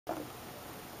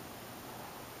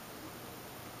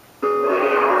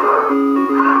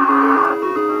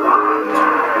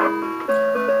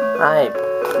Hi,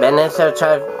 Ben and so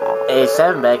tried a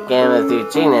 7-bit game with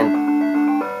Eugene, and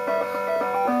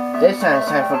this time it's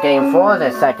time for game 4,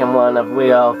 the second one of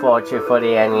Wheel of Fortune for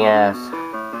the NES.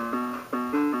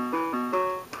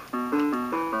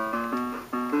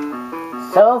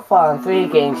 So far in 3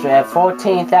 games we have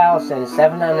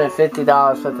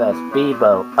 $14,750 for the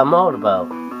speedboat, a motorboat.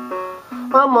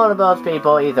 Well, motorboats,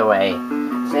 people, either way.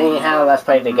 Seeing how, let's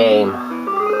play the game.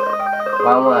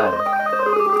 1-1.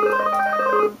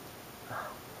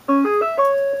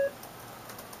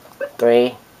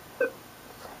 3,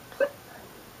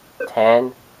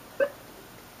 10,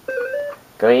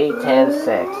 3, 10, 6.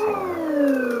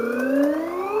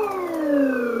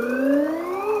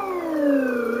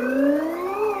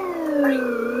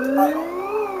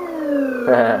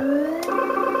 Here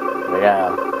we go.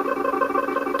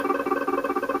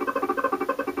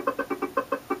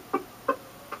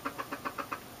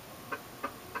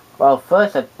 Well,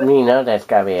 first, we know there's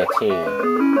gotta be a T.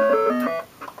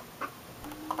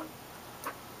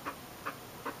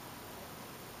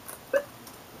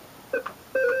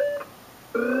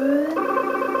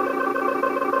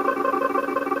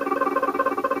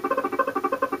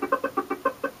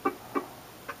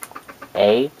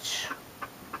 H.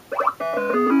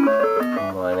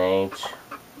 1 H.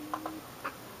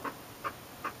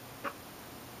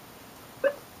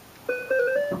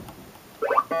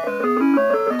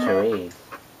 2 E's.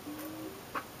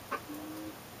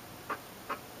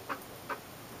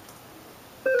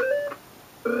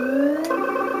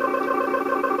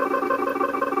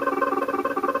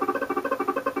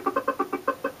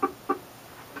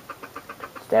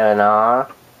 There an R.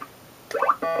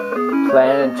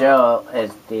 Claire and Joe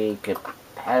is the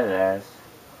competitors.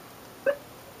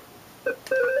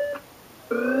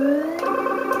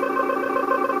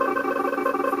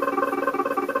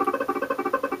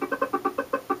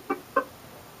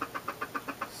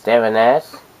 Is there an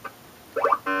S?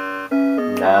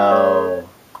 No.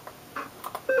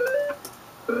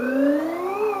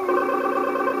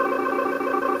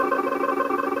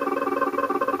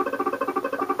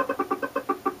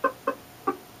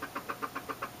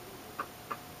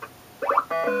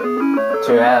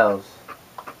 Two L's.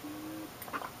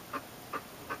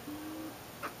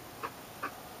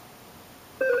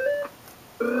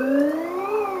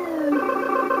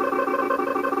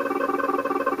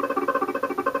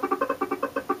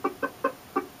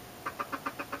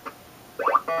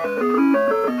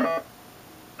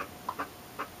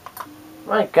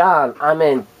 My God, I'm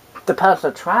in the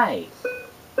puzzle twice.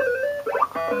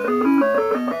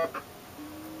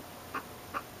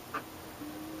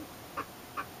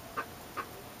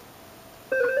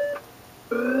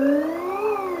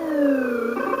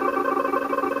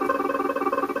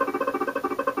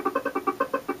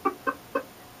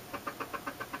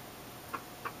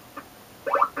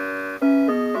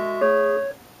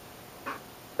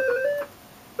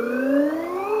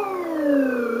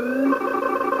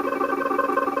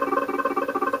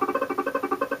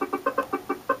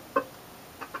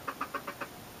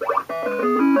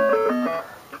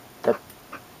 The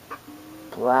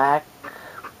black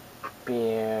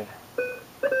beard.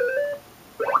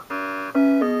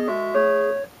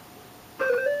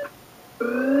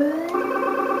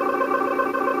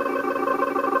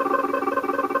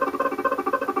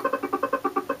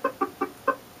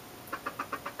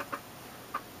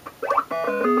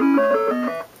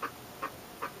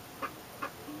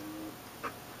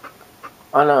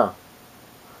 Oh no,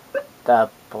 the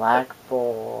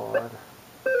blackboard.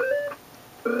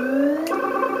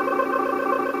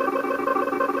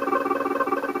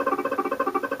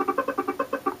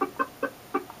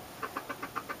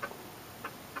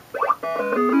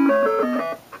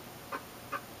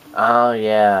 Oh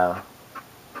yeah.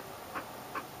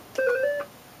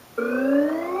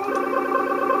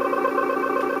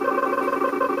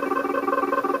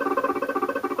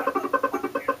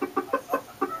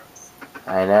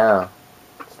 I know.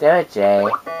 Let's do it, Jay.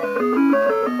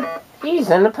 He's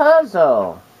in the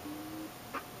puzzle.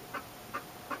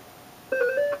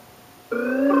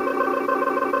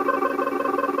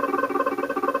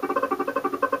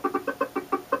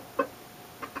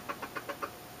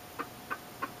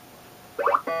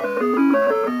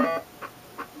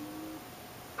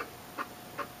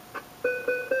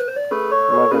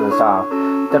 I'm looking this off.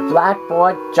 The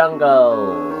Blackboard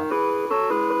Jungle.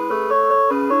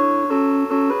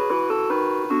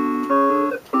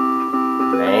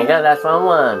 There you go, that's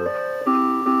 1-1.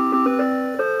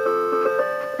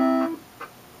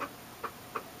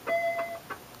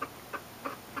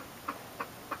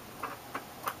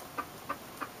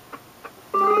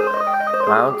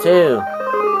 Round 2.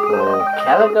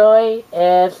 Category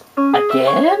is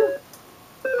again?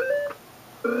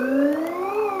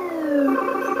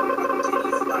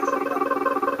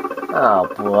 Oh,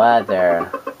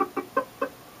 brother.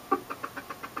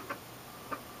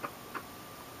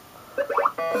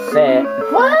 Say,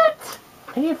 what?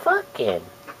 Are you fucking?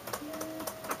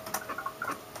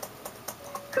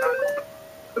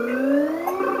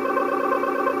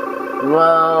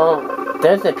 Well,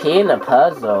 there's a P in the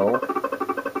puzzle.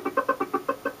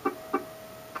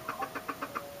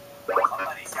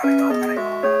 Somebody's gotta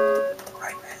go.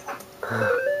 Right now.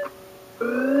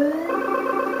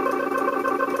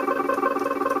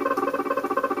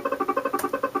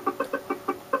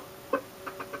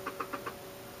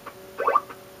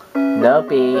 No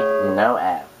B, no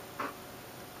F.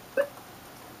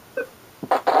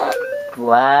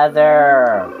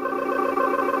 Blather.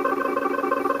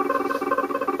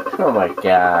 Oh my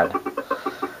god.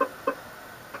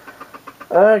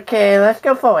 Okay, let's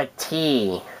go for a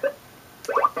T.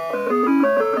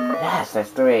 Yes, that's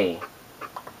 3.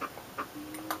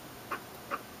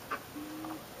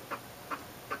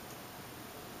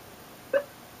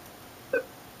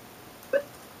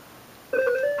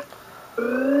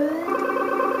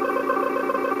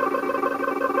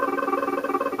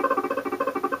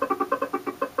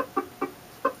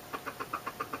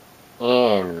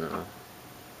 N.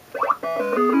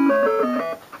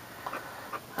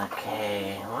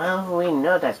 Okay, well, we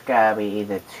know that's gotta be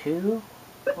either 2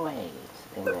 ways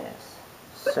in this.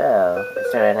 So,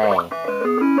 is there an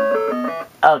A?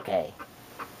 Okay.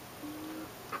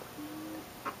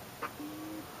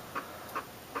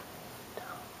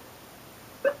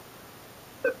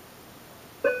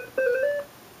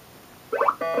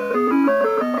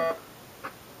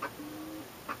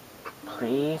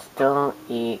 Please don't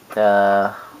eat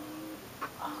the...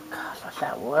 Oh gosh, what's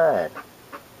that word?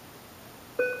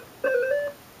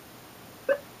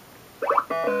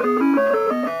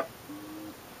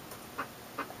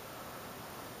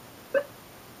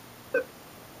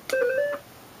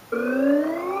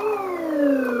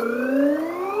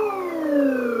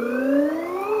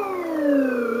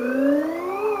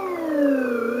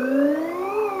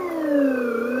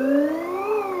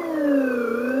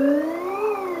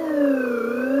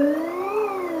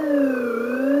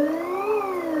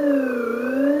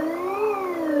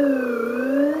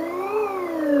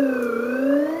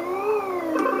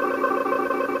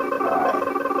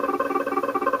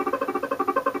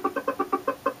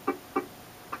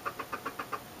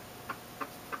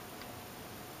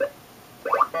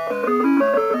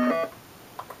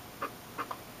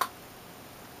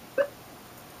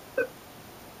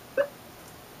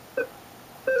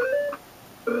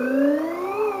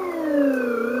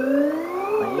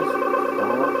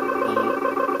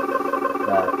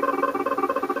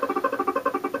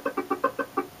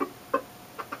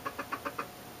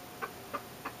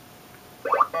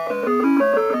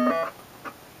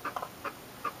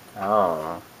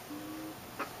 Oh.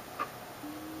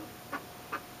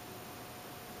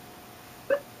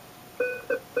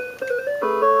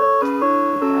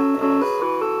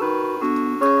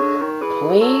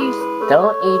 Please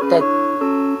don't eat the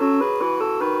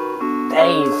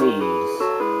daisies.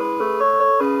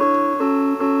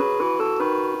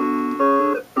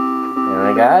 And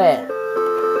I got it.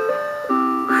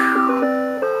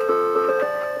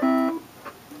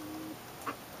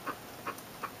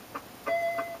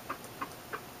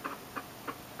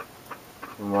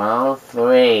 Well,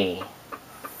 3.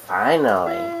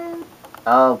 Finally.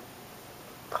 Oh,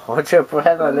 hold your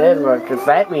breath on this one, because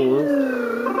that means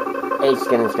it's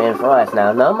going to spin for us.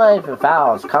 Now, no money for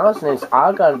vowels. Consonants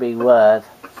are going to be worth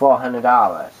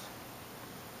 $400.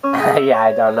 Yeah,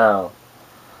 I don't know.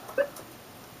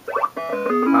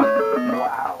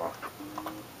 Wow.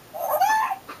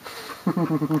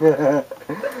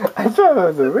 I thought it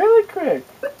was really quick.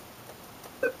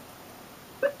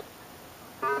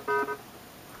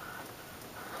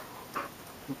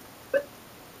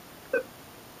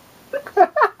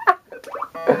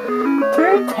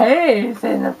 Two T's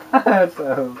in the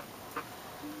puzzle.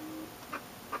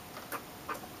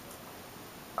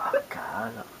 Oh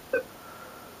god.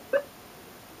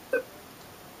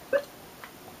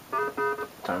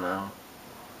 Don't know.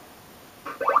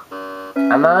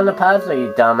 I'm on the puzzle,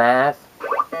 you dumbass.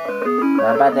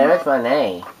 I bet there is one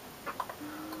A.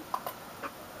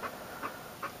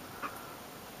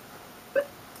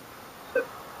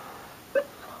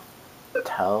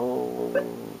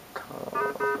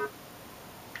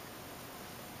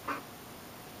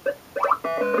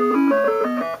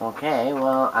 Okay,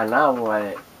 well, I know what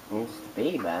it needs to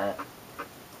be, but...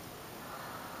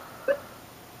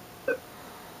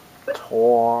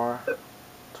 Tor.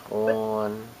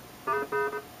 One.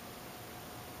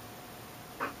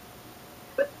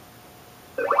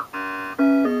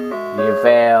 You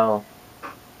fail.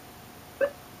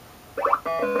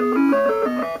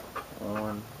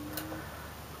 One.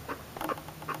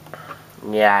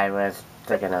 Yeah, I was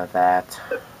thinking of that.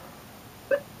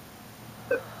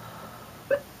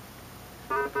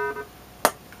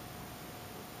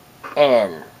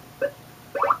 N.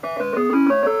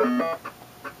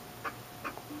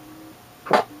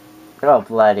 Oh,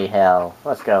 bloody hell.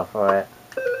 Let's go for it.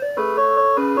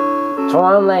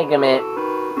 Torn ligament.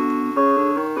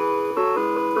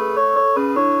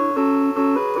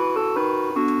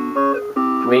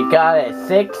 We got it.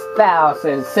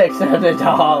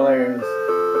 $6,600.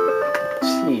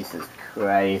 Jesus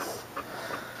Christ.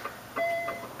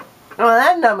 Well,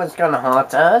 that number's gonna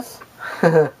haunt us.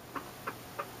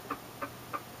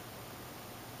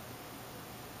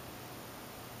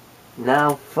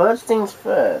 Now, first things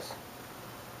first.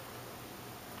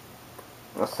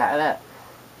 Let's add up.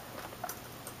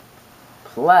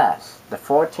 Plus the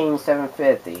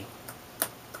 $14,750.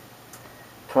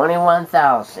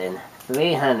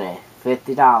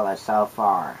 $21,350 so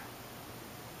far.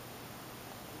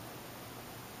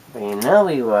 But you know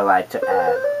we would like to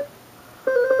add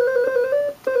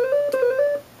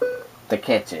the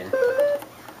kitchen.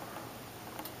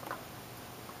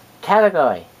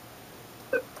 Category.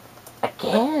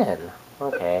 Again.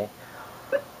 Okay.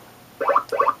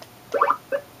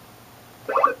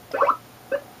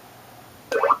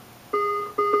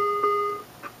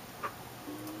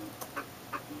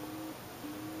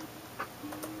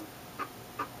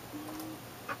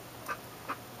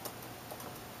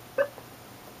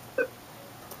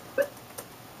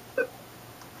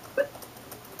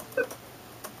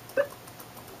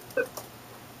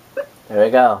 There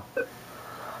we go.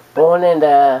 Born in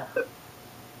the...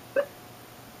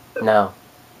 No.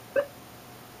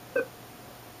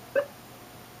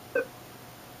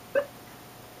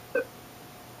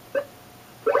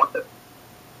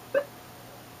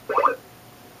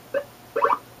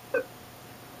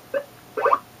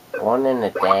 Born in the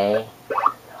day?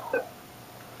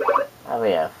 Oh,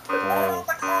 yeah.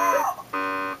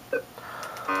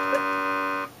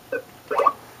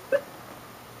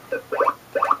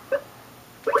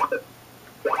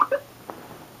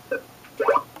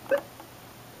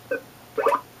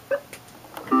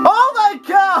 Oh my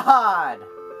God!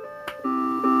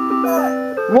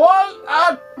 Right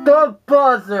at the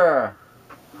buzzer!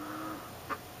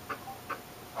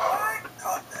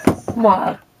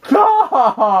 My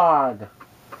God!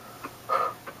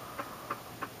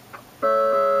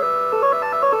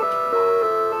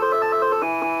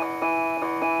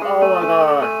 Oh my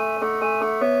God!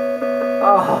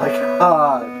 Oh my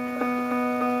God!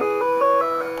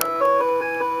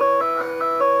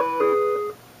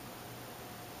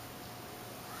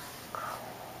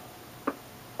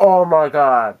 Oh my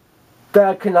God!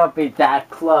 That could not be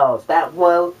that close. That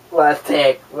one last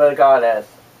take would have got us.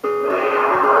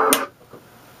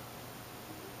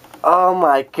 Oh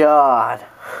my God.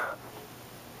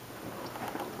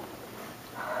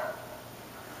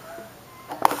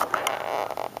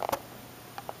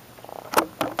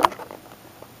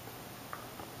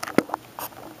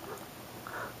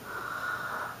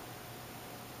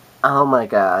 Oh my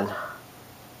God.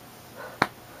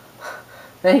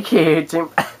 Thank you, Jim.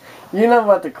 You know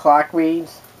what the clock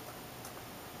reads?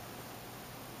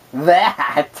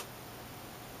 That!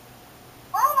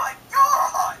 Oh my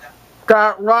God!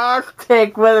 That last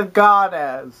tick would have got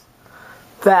us.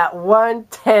 That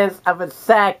 1/10 of a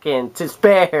second to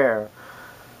spare.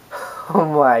 Oh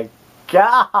my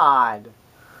God.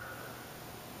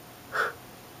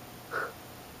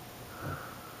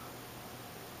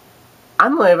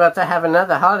 I'm really about to have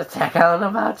another heart attack. I don't know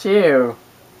about you.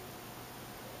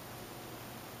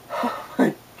 Oh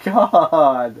my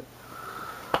God.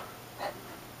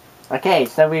 Okay,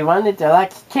 so we won the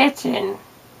deluxe kitchen.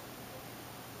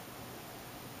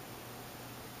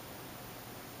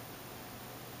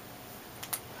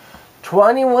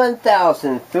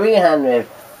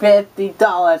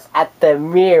 $21,350 at the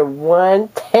mere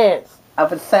 1/10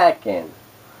 of a second.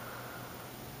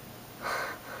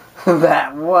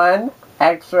 That one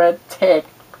extra tick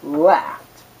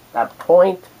left. That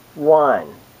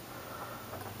 0.1.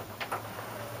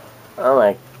 Oh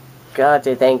my God,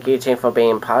 thank you, YouTube, for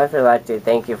being part of it. I'd like to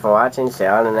thank you for watching. See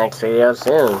you on the next video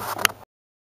soon.